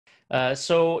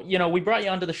We brought you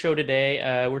onto the show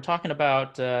today. We're talking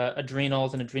about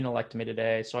adrenals and adrenalectomy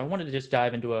today. So I wanted to just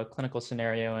dive into a clinical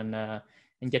scenario and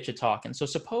get you talking. So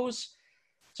suppose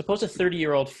a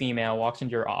 30-year-old female walks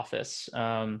into your office.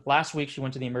 Last week, she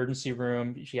went to the emergency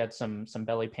room. She had some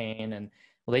belly pain, and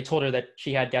well, they told her that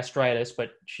she had gastritis,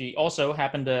 but she also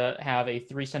happened to have a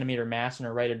 3-centimeter mass in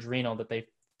her right adrenal that they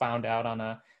found out on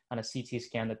a CT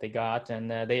scan that they got,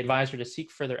 and they advised her to seek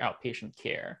further outpatient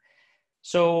care.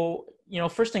 So,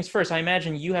 first things first, I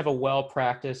imagine you have a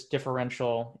well-practiced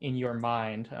differential in your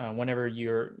mind whenever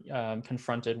you're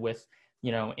confronted with,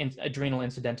 adrenal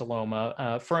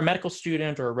incidentaloma. For a medical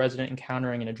student or a resident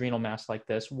encountering an adrenal mass like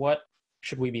this, what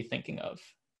should we be thinking of?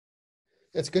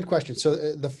 That's a good question.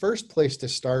 So the first place to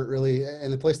start really,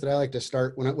 and the place that I like to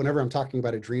start whenever I'm talking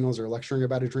about adrenals or lecturing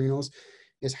about adrenals,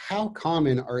 is how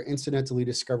common are incidentally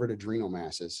discovered adrenal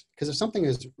masses? Because if something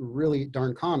is really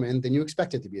darn common, then you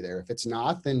expect it to be there. If it's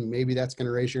not, then maybe that's going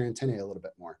to raise your antennae a little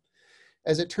bit more.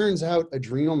 As it turns out,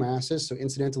 adrenal masses, so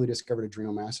incidentally discovered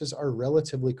adrenal masses, are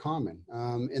relatively common.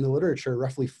 In the literature,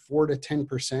 roughly 4 to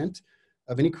 10%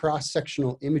 of any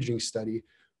cross-sectional imaging study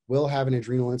will have an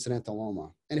adrenal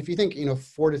incidentaloma. And if you think,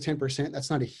 4 to 10%,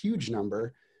 that's not a huge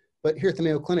number. But here at the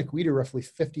Mayo Clinic, we do roughly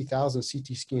 50,000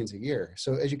 CT scans a year.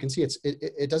 So as you can see,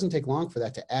 it doesn't take long for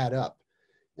that to add up.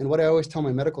 And what I always tell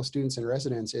my medical students and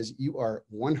residents is you are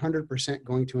 100%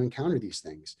 going to encounter these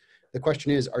things. The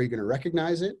question is, are you going to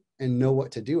recognize it and know what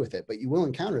to do with it? But you will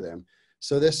encounter them.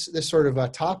 So this sort of a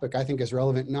topic I think is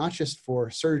relevant not just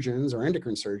for surgeons or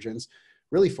endocrine surgeons,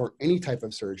 really for any type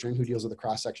of surgeon who deals with a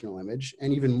cross-sectional image,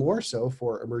 and even more so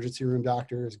for emergency room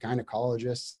doctors,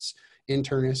 gynecologists,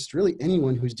 internists, really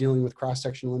anyone who's dealing with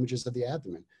cross-sectional images of the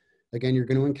abdomen. Again, you're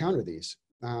going to encounter these.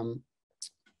 And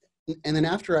then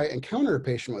after I encounter a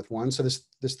patient with one, so this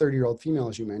 30-year-old female,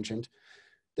 as you mentioned,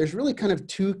 there's really kind of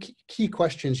two key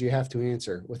questions you have to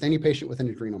answer with any patient with an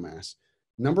adrenal mass.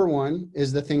 Number one,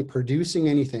 is the thing producing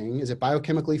anything? Is it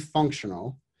biochemically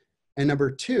functional? And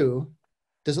number two,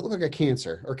 does it look like a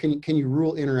cancer, or can you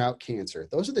rule in or out cancer?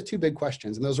 Those are the two big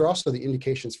questions, and those are also the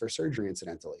indications for surgery,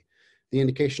 incidentally. The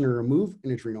indication to remove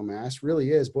an adrenal mass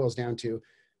really boils down to,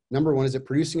 number one, is it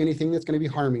producing anything that's going to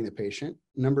be harming the patient?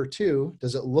 Number two,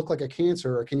 does it look like a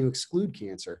cancer, or can you exclude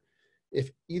cancer? If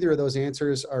either of those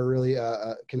answers are really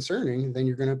concerning, then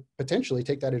you're going to potentially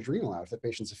take that adrenal out if the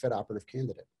patient's a fit operative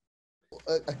candidate.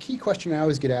 A key question I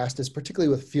always get asked is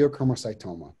particularly with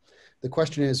pheochromocytoma. The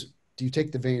question is, do you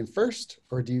take the vein first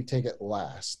or do you take it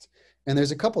last? And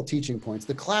there's a couple teaching points.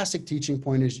 The classic teaching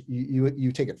point is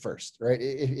you take it first, right?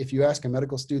 If you ask a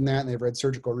medical student that and they've read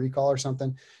surgical recall or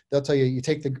something, they'll tell you, you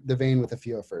take the vein with the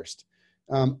pheo first.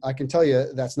 I can tell you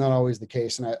that's not always the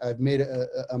case. And I've made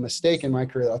a mistake in my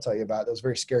career that I'll tell you about. That was a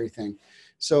very scary thing.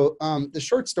 So the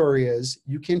short story is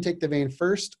you can take the vein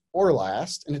first or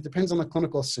last, and it depends on the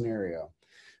clinical scenario.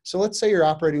 So let's say you're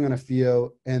operating on a pheo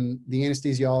and the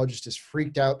anesthesiologist is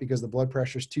freaked out because the blood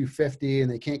pressure is 250 and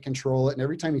they can't control it. And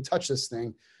every time you touch this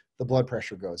thing, the blood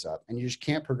pressure goes up and you just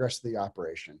can't progress to the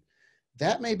operation.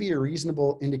 That may be a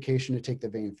reasonable indication to take the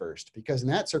vein first, because in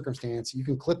that circumstance, you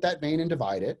can clip that vein and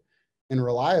divide it. And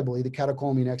reliably, the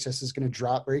catecholamine excess is going to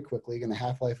drop very quickly. And the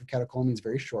half-life of catecholamine is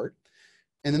very short.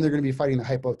 And then they're going to be fighting the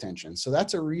hypotension. So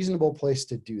that's a reasonable place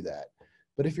to do that.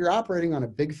 But if you're operating on a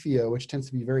big pheo, which tends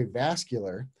to be very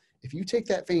vascular, if you take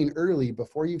that vein early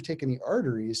before you've taken the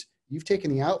arteries, you've taken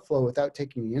the outflow without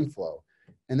taking the inflow.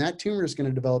 And that tumor is going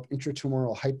to develop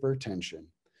intratumoral hypertension.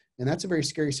 And that's a very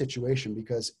scary situation,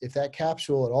 because if that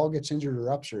capsule at all gets injured or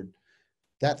ruptured,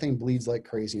 that thing bleeds like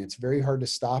crazy. And it's very hard to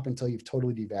stop until you've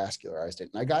totally devascularized it.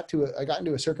 And I got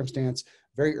into a circumstance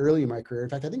very early in my career. In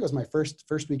fact, I think it was my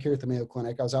first week here at the Mayo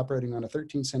Clinic. I was operating on a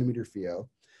 13-centimeter pheo.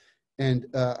 And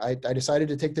I decided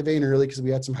to take the vein early because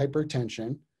we had some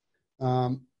hypertension.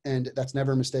 And that's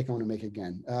never a mistake I want to make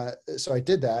again. So I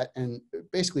did that, and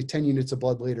basically 10 units of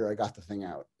blood later, I got the thing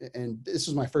out. And this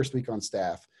was my first week on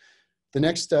staff. The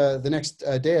next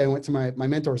day, I went to my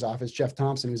mentor's office, Jeff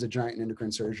Thompson, who's a giant in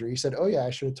endocrine surgery. He said, "Oh yeah,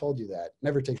 I should have told you that.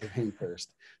 Never take the vein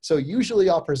first." So usually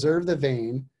I'll preserve the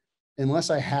vein unless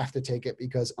I have to take it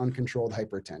because uncontrolled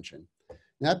hypertension.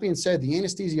 That being said, the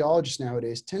anesthesiologists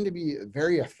nowadays tend to be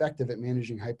very effective at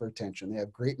managing hypertension. They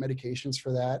have great medications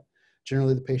for that.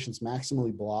 Generally, the patient's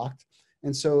maximally blocked.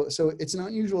 And so it's an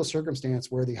unusual circumstance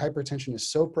where the hypertension is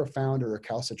so profound or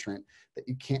recalcitrant that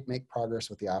you can't make progress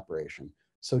with the operation.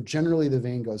 So generally, the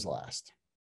vein goes last.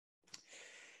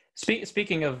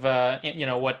 Speaking of,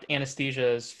 what anesthesia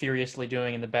is furiously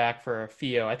doing in the back for a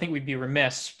pheo, I think we'd be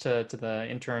remiss to the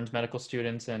interns, medical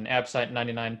students, and ABSITE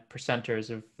 99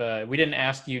 percenters if we didn't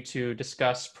ask you to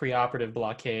discuss preoperative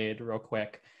blockade real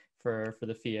quick for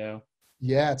the pheo.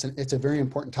 Yeah, it's a very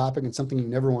important topic and something you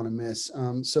never want to miss.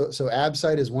 So ab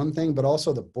site is one thing, but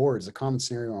also the boards, a common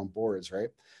scenario on boards, right?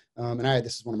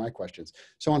 This is one of my questions.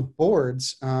 So on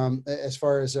boards, as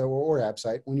far as or ab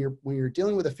site, when you're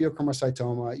dealing with a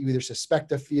pheochromocytoma, you either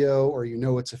suspect a pheo or you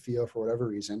know it's a pheo for whatever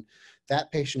reason,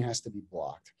 that patient has to be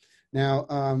blocked. Now,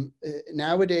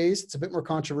 nowadays, it's a bit more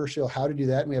controversial how to do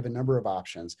that, and we have a number of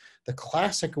options. The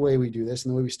classic way we do this,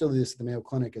 and the way we still do this at the Mayo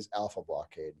Clinic, is alpha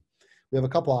blockade. We have a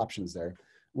couple options there.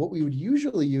 What we would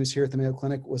usually use here at the Mayo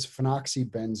Clinic was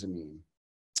phenoxybenzamine,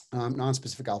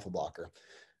 non-specific alpha blocker.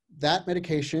 That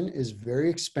medication is very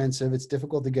expensive. It's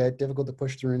difficult to get, difficult to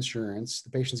push through insurance. The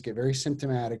patients get very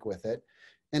symptomatic with it.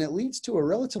 And it leads to a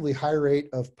relatively high rate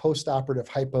of postoperative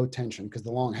hypotension because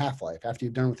the long half-life, after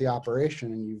you've done with the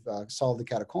operation and you've solved the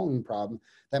catecholamine problem,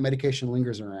 that medication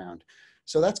lingers around.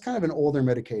 So that's kind of an older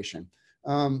medication.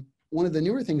 One of the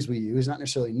newer things we use, not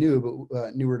necessarily new,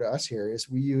 but newer to us here, is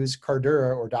we use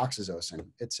Cardura or doxazosin.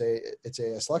 It's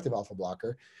a selective alpha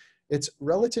blocker. It's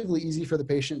relatively easy for the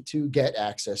patient to get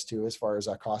access to as far as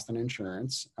cost and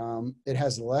insurance. It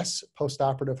has less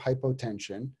postoperative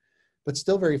hypotension, but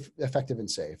still very effective and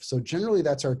safe. So generally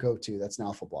that's our go-to, that's an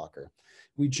alpha blocker.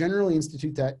 We generally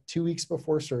institute that 2 weeks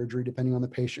before surgery, depending on the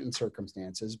patient and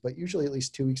circumstances, but usually at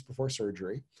least 2 weeks before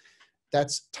surgery.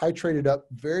 That's titrated up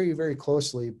very, very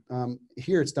closely.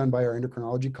 Here it's done by our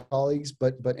endocrinology colleagues,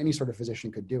 but any sort of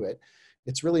physician could do it.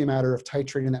 It's really a matter of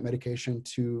titrating that medication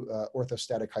to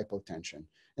orthostatic hypotension.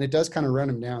 And it does kind of run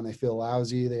them down. They feel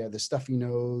lousy, they have the stuffy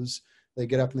nose, they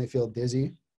get up and they feel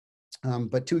dizzy.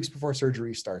 But 2 weeks before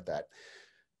surgery, start that.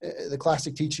 The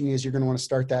classic teaching is you're going to want to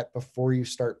start that before you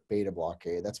start beta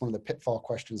blockade. That's one of the pitfall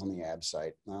questions on the ab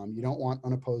site. You don't want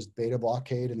unopposed beta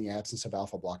blockade in the absence of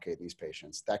alpha blockade in these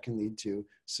patients. That can lead to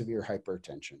severe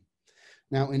hypertension.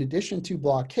 Now, in addition to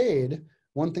blockade,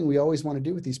 one thing we always want to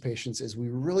do with these patients is we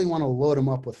really want to load them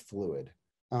up with fluid.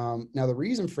 Now, the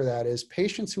reason for that is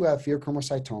patients who have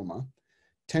pheochromocytoma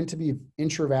tend to be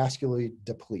intravascularly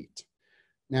deplete.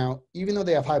 Now, even though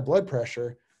they have high blood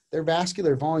pressure, their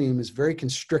vascular volume is very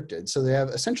constricted. So they have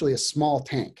essentially a small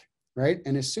tank, right?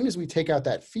 And as soon as we take out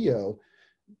that pheo,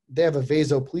 they have a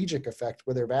vasoplegic effect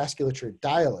where their vasculature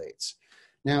dilates.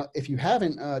 Now, if you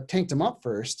haven't tanked them up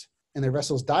first and their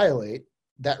vessels dilate,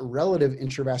 that relative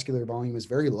intravascular volume is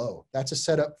very low. That's a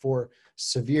setup for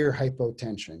severe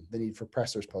hypotension, the need for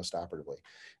pressors postoperatively.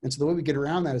 And so the way we get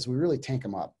around that is we really tank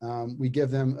them up. We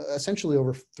give them essentially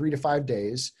over 3 to 5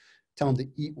 days, tell them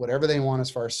to eat whatever they want as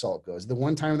far as salt goes. The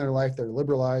one time in their life they're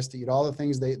liberalized to eat all the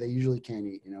things they usually can't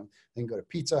eat. You know, they can go to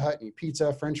Pizza Hut and eat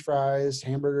pizza, French fries,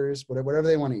 hamburgers, whatever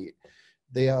they want to eat.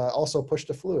 They also push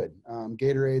to fluid,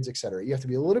 Gatorades, et cetera. You have to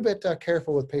be a little bit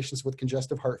careful with patients with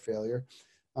congestive heart failure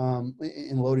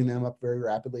in loading them up very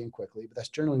rapidly and quickly, but that's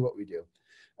generally what we do.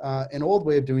 An old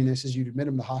way of doing this is you'd admit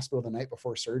them to the hospital the night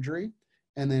before surgery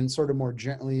and then sort of more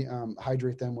gently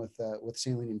hydrate them with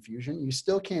saline infusion. You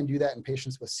still can do that in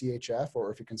patients with CHF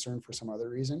or if you're concerned for some other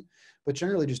reason, but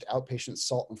generally just outpatient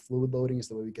salt and fluid loading is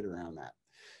the way we get around that.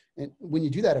 And when you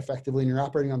do that effectively and you're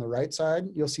operating on the right side,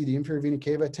 you'll see the inferior vena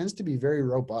cava tends to be very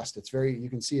robust. It's very, you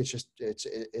can see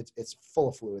it's full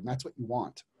of fluid, and that's what you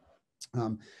want.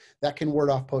 That can ward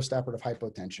off postoperative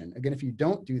hypotension. Again, if you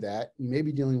don't do that, you may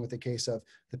be dealing with a case of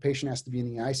the patient has to be in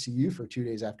the ICU for 2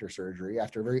 days after surgery,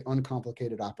 after a very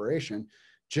uncomplicated operation,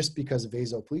 just because of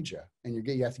vasoplegia. And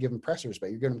you have to give them pressors back.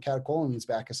 You're giving them catecholamines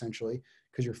back essentially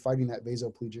because you're fighting that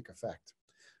vasoplegic effect.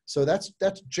 So that's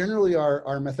generally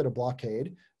our method of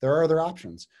blockade. There are other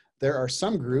options. There are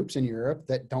some groups in Europe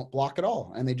that don't block at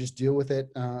all, and they just deal with it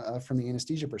from the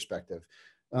anesthesia perspective.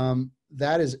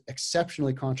 That is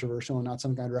exceptionally controversial and not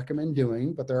something I'd recommend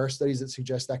doing, but there are studies that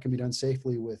suggest that can be done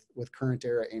safely with current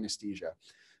era anesthesia.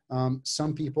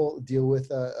 Some people deal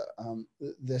with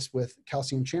this with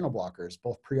calcium channel blockers,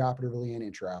 both preoperatively and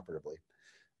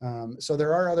intraoperatively. So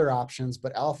there are other options,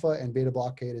 but alpha and beta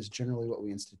blockade is generally what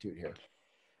we institute here.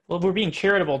 Well, we're being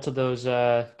charitable to those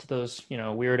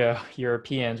weirdo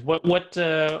Europeans.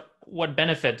 What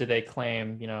benefit do they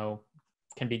claim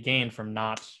can be gained from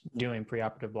not doing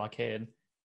preoperative blockade?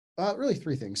 Really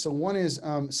 3 things. So one is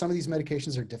some of these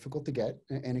medications are difficult to get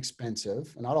and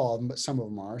expensive. Not all of them, but some of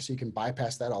them are. So you can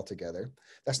bypass that altogether.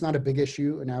 That's not a big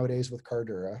issue nowadays with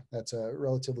Cardura. That's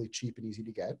relatively cheap and easy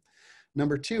to get.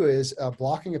 Number 2 is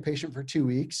blocking a patient for 2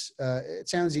 weeks. It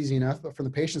sounds easy enough, but from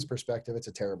the patient's perspective, it's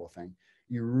a terrible thing.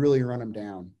 You really run them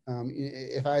down.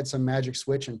 If I had some magic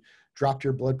switch and dropped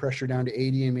your blood pressure down to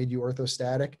 80 and made you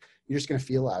orthostatic, you're just going to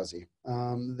feel lousy.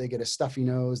 They get a stuffy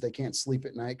nose. They can't sleep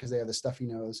at night because they have the stuffy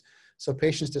nose. So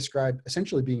patients describe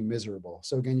essentially being miserable.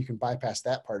 So again, you can bypass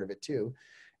that part of it too.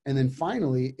 And then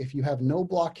finally, if you have no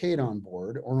blockade on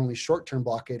board or only short-term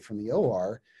blockade from the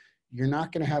OR, you're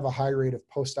not going to have a high rate of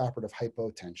postoperative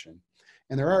hypotension.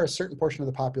 And there are a certain portion of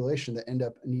the population that end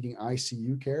up needing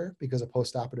ICU care because of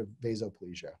postoperative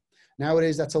vasoplegia.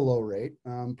 Nowadays, that's a low rate,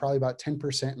 probably about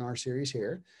 10% in our series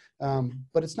here,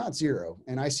 but it's not zero.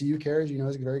 And ICU care, as you know,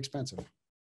 is very expensive.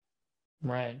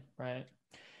 Right, right.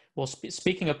 Well,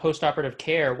 speaking of postoperative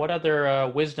care, what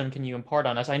other wisdom can you impart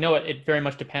on us? I know it very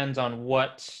much depends on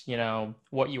what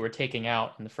you were taking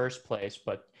out in the first place.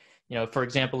 But for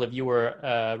example, if you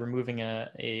were removing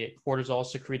a cortisol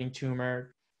secreting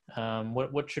tumor,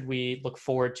 what should we look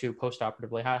forward to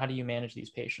postoperatively? How do you manage these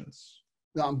patients?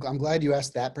 No, I'm glad you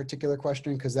asked that particular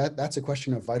question, because that's a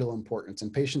question of vital importance.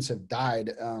 And patients have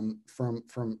died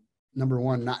from number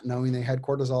one, not knowing they had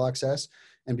cortisol excess,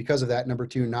 and because of that, number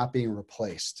two, not being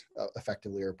replaced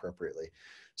effectively or appropriately.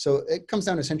 So it comes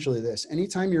down to essentially this: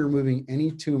 anytime you're removing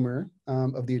any tumor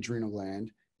of the adrenal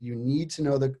gland, you need to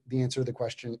know the answer to the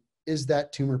question: is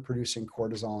that tumor producing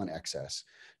cortisol in excess?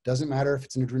 Doesn't matter if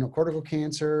it's an adrenal cortical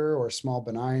cancer or a small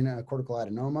benign cortical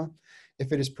adenoma.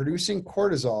 If it is producing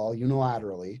cortisol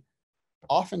unilaterally,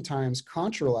 oftentimes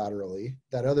contralaterally,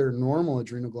 that other normal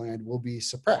adrenal gland will be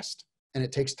suppressed. And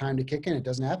it takes time to kick in. It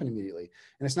doesn't happen immediately.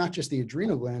 And it's not just the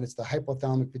adrenal gland, it's the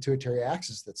hypothalamic pituitary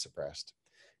axis that's suppressed.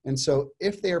 And so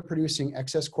if they are producing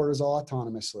excess cortisol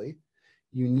autonomously,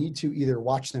 you need to either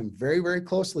watch them very, very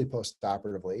closely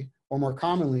postoperatively, or more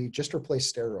commonly, just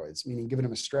replace steroids, meaning giving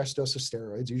them a stress dose of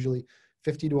steroids, usually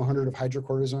 50 to 100 of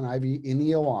hydrocortisone IV in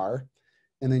the OR.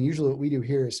 And then usually what we do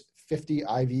here is 50 IV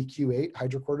Q8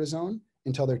 hydrocortisone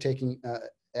until they're taking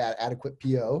adequate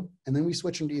PO, and then we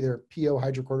switch them to either PO,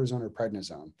 hydrocortisone, or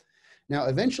prednisone. Now,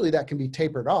 eventually that can be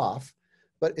tapered off,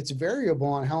 but it's variable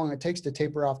on how long it takes to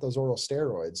taper off those oral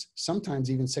steroids,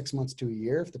 sometimes even 6 months to a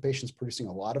year if the patient's producing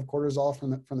a lot of cortisol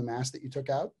from the mass that you took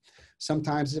out.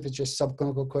 Sometimes if it's just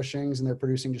subclinical Cushing's and they're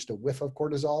producing just a whiff of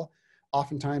cortisol,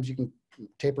 oftentimes you can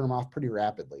taper them off pretty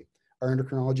rapidly. Our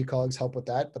endocrinology colleagues help with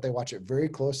that, but they watch it very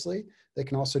closely. They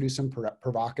can also do some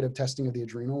provocative testing of the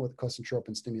adrenal with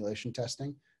cosentropin stimulation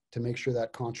testing to make sure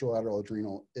that contralateral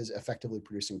adrenal is effectively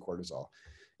producing cortisol.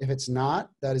 If it's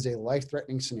not, that is a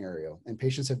life-threatening scenario, and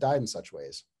patients have died in such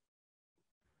ways.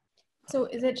 So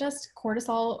is it just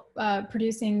cortisol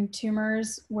producing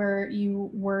tumors where you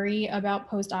worry about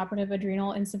postoperative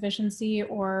adrenal insufficiency,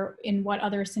 or in what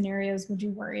other scenarios would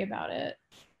you worry about it?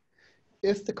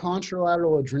 If the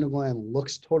contralateral adrenal gland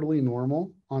looks totally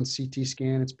normal on CT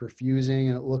scan, it's perfusing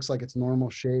and it looks like it's normal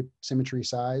shape, symmetry,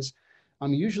 size,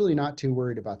 I'm usually not too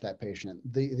worried about that patient.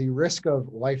 The risk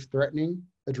of life-threatening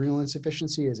adrenal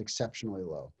insufficiency is exceptionally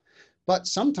low. But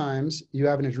sometimes you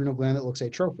have an adrenal gland that looks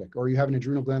atrophic, or you have an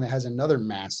adrenal gland that has another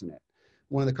mass in it.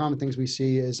 One of the common things we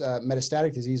see is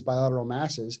metastatic disease, bilateral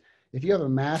masses. If you have a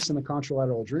mass in the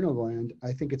contralateral adrenal gland,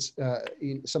 I think it's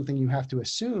something you have to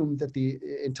assume that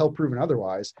until proven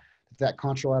otherwise, that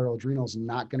contralateral adrenal is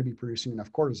not going to be producing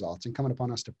enough cortisol. It's incumbent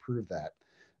upon us to prove that.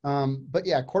 But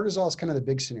yeah, cortisol is kind of the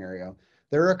big scenario.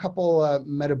 There are a couple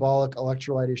metabolic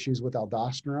electrolyte issues with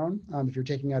aldosterone. If you're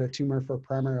taking out a tumor for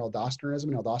primary aldosteronism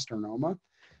and aldosteronoma,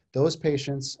 those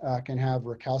patients can have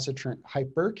recalcitrant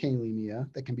hyperkalemia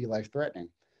that can be life-threatening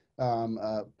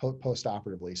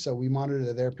postoperatively. So we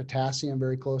monitor their potassium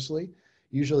very closely,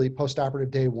 usually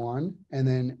postoperative day 1, and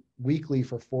then weekly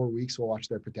for 4 weeks, we'll watch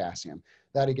their potassium.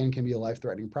 That again can be a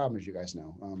life-threatening problem, as you guys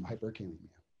know, hyperkalemia.